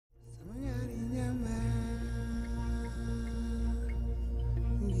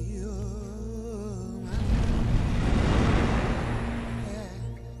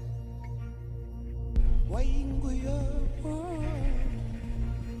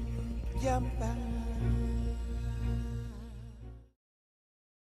Okay,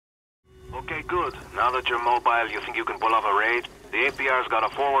 good. Now that you're mobile, you think you can pull off a raid? The APR's got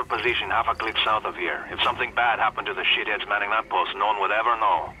a forward position half a click south of here. If something bad happened to the shitheads manning that post, no one would ever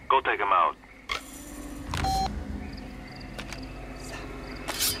know. Go take them out.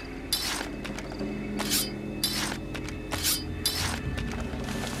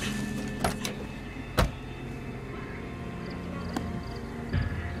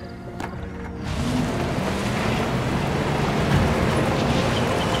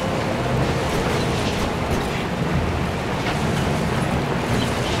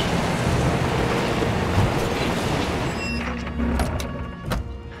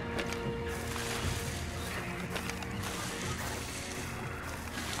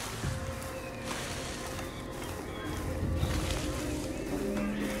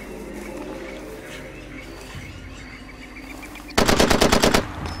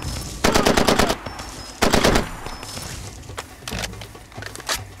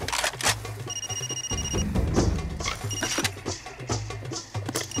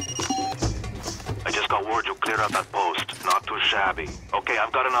 Out that post. Not too shabby. Okay,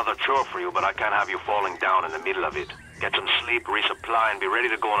 I've got another chore for you, but I can't have you falling down in the middle of it. Get some sleep, resupply, and be ready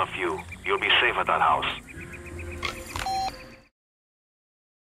to go in a few. You'll be safe at that house.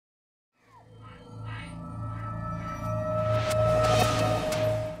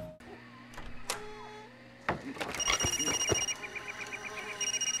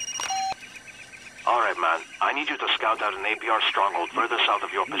 Alright, man. I need you to scout out an APR stronghold further south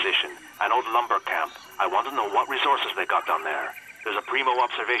of your position. An old lumber camp. I want to know what resources they got down there. There's a primo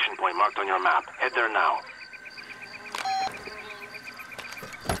observation point marked on your map. Head there now.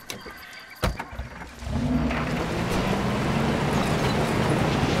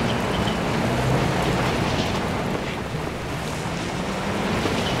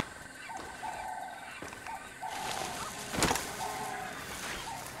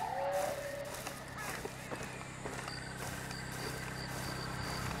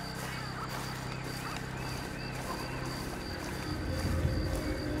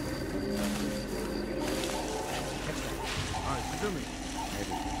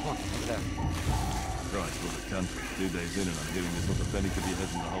 Christ, what a country. 2 days in and I'm hearing there's not a penny to be had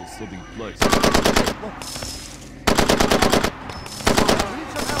in the whole sobbing place.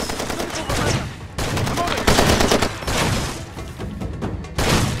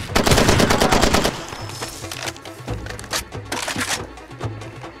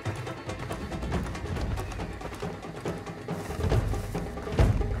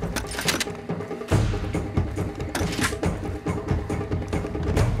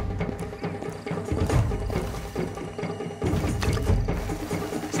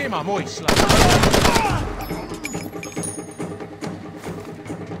 Ma moisla.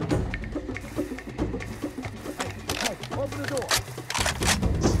 Hey, open the door.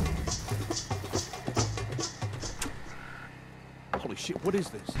 Holy shit, what is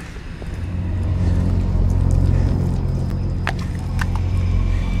this?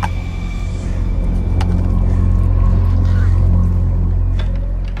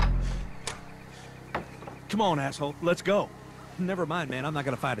 Come on, asshole, let's go. Never mind, man. I'm not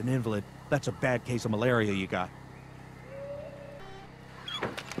gonna fight an invalid. That's a bad case of malaria you got.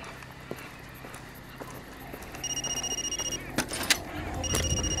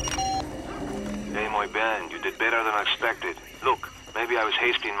 Hey, muy bien. You did better than expected. Look, maybe I was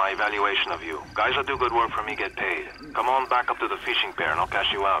hasty in my evaluation of you. Guys that do good work for me get paid. Come on back up to the fishing pier and I'll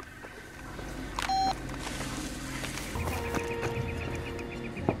cash you out.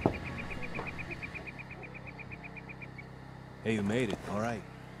 Hey, you made it. All right.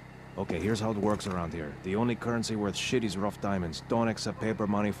 Okay, here's how it works around here. The only currency worth shit is rough diamonds. Don't accept paper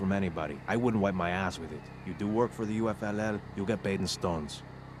money from anybody. I wouldn't wipe my ass with it. You do work for the UFLL, you get paid in stones.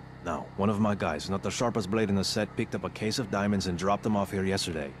 Now, one of my guys, not the sharpest blade in the set, picked up a case of diamonds and dropped them off here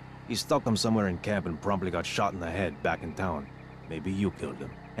yesterday. He stuck them somewhere in camp and promptly got shot in the head back in town. Maybe you killed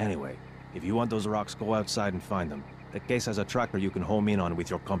him. Anyway, if you want those rocks, go outside and find them. The case has a tracker you can home in on with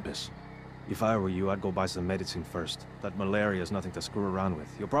your compass. If I were you, I'd go buy some medicine first. That malaria is nothing to screw around with.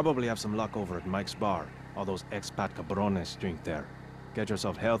 You'll probably have some luck over at Mike's bar. All those expat cabrones drink there. Get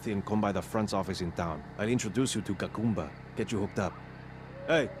yourself healthy and come by the front's office in town. I'll introduce you to Kakumba. Get you hooked up.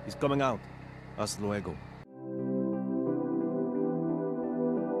 Hey, he's coming out. Hasta luego.